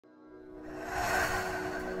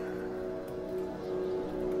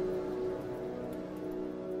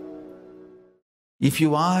If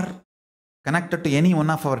you are connected to any one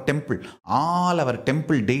of our temple, all our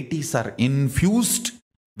temple deities are infused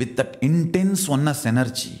with that intense oneness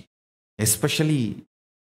energy. Especially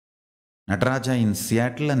Nataraja in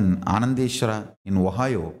Seattle and Anandeshwara in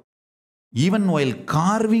Ohio. Even while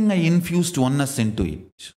carving, I infused oneness into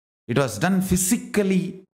it. It was done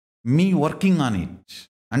physically, me working on it.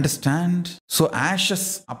 Understand? So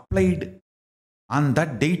ashes applied on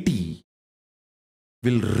that deity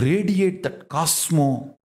will radiate that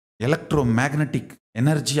cosmo-electromagnetic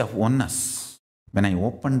energy of oneness. When I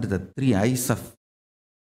opened the 3 eyes of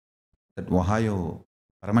that Ohio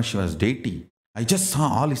Paramashiva's deity, I just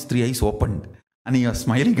saw all his 3 eyes opened and he was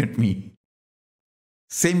smiling at me.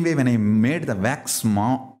 Same way when I made the wax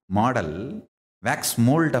mold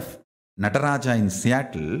of Nataraja in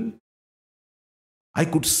Seattle, I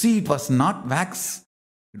could see it was not wax,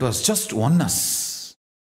 it was just oneness.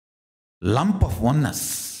 Lump of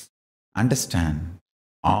oneness. Understand?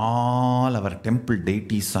 All our temple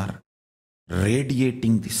deities are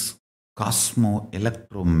radiating this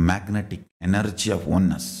cosmo-electromagnetic energy of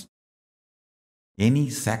oneness. Any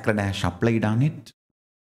sacred ash applied on it,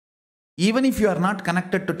 even if you are not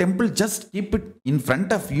connected to temple, just keep it in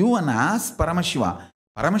front of you and ask Paramashiva.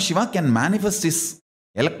 Paramashiva can manifest his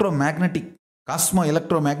electromagnetic,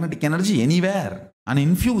 cosmo-electromagnetic energy anywhere and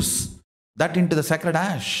infuse that into the sacred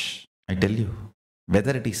ash. I tell you,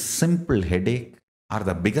 whether it is simple headache or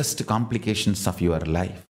the biggest complications of your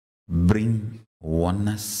life, bring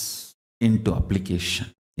oneness into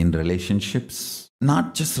application in relationships,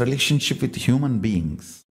 not just relationship with human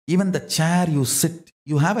beings. Even the chair you sit,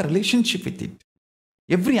 you have a relationship with it.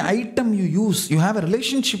 Every item you use, you have a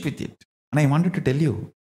relationship with it. And I wanted to tell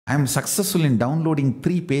you, I am successful in downloading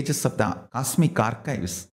 3 pages of the Cosmic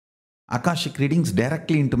Archives, Akashic readings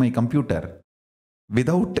directly into my computer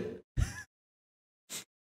without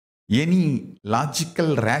any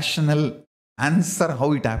logical, rational answer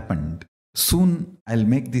how it happened. Soon I'll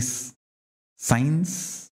make this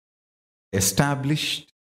science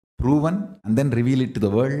established, proven, and then reveal it to the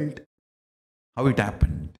world how it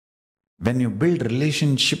happened. When you build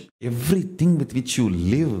relationship, everything with which you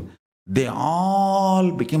live, they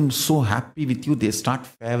all become so happy with you, they start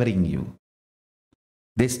favoring you.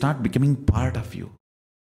 They start becoming part of you.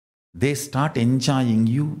 They start enjoying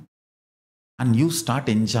you and you start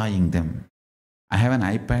enjoying them. I have an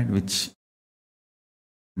iPad which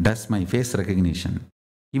does my face recognition.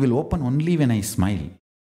 He will open only when I smile.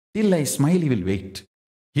 Till I smile, he will wait.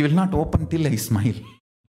 He will not open till I smile.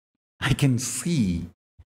 I can see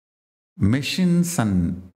machines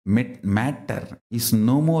and matter is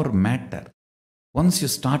no more matter. Once you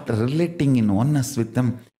start relating in oneness with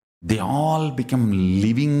them, they all become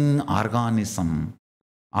living organism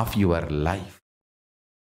of your life.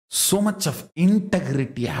 So much of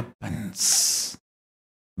integrity happens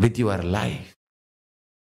with your life.